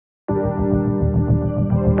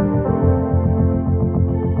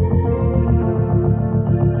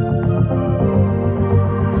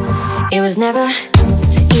It was never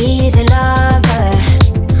easy, lover,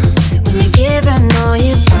 when you've given all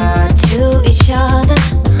you've got to each other,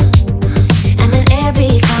 and then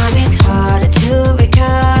every time it's harder to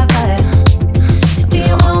recover. We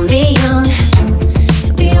are only young,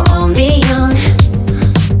 we are only young.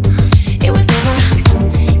 It was never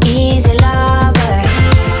easy, lover.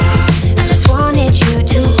 I just wanted you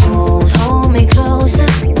to hold me closer,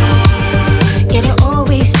 yet it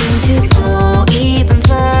always seemed to go even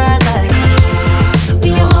further.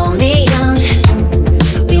 We are only young,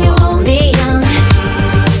 we are only young.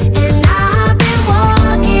 And I've been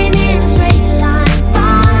walking in a straight line,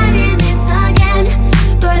 fighting this again,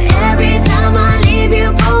 but every time I leave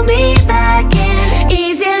you pull me back in.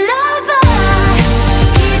 Easy, lover,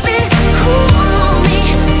 keep it cool on me,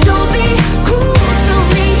 don't be cruel to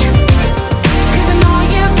me, 'cause I know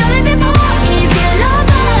you've done it before. Easy,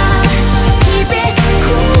 lover, keep it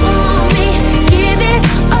cool on me, give it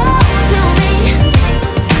up to me,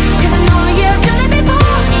 'cause I know you've done it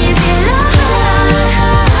before. Easy, lover,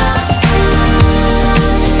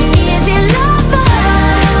 easy, lover.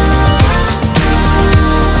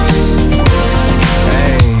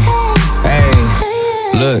 Hey,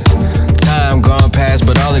 look, time gone past,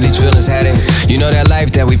 but all of these feelings had it. You know that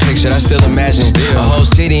life that we pictured, I still imagine. A whole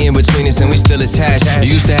city in between us and we still attached.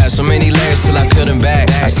 You used to have so many layers till I peeled them back.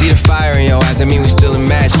 I see the fire in your eyes, that mean we still a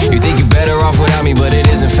match. You think you better off without me, but it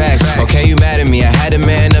isn't facts. Okay, you mad at me, I had to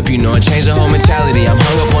man up, you know, and change the whole mentality. I'm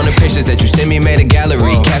hung up on the pictures that you sent me, made a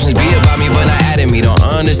gallery. Captions be about me, but not adding me. Don't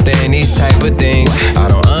understand these type of things, I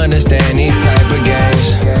don't understand these type of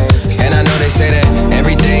games. And I know they say that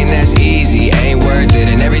everything that's easy ain't worth it,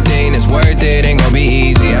 and everything that's worth it ain't gonna be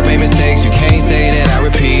easy. I made mistakes, you can't say that I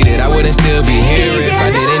repeat it. I wouldn't still be here if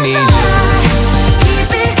I didn't need you.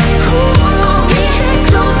 Keep it cool on me,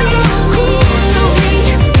 don't be cruel to me,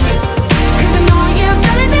 'cause I know you've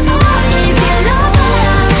done it before. Easy, lover,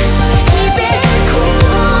 keep it cool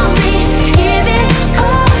on me, give it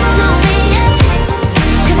up to me,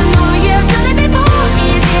 'cause I know you've done it before.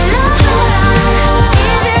 Easy, lover,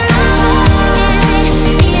 easy, lover,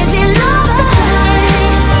 easy, lover,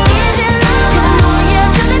 easy, lover, 'cause I know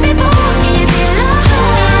you've done it before. Easy, lover,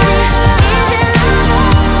 easy, lover,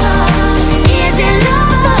 easy,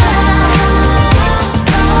 lover.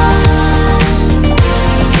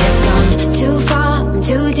 It's gone too far, I'm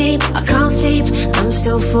too deep, I can't sleep. I'm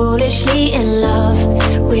still foolishly in love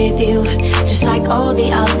with you, just like all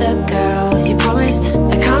the other girls. You promised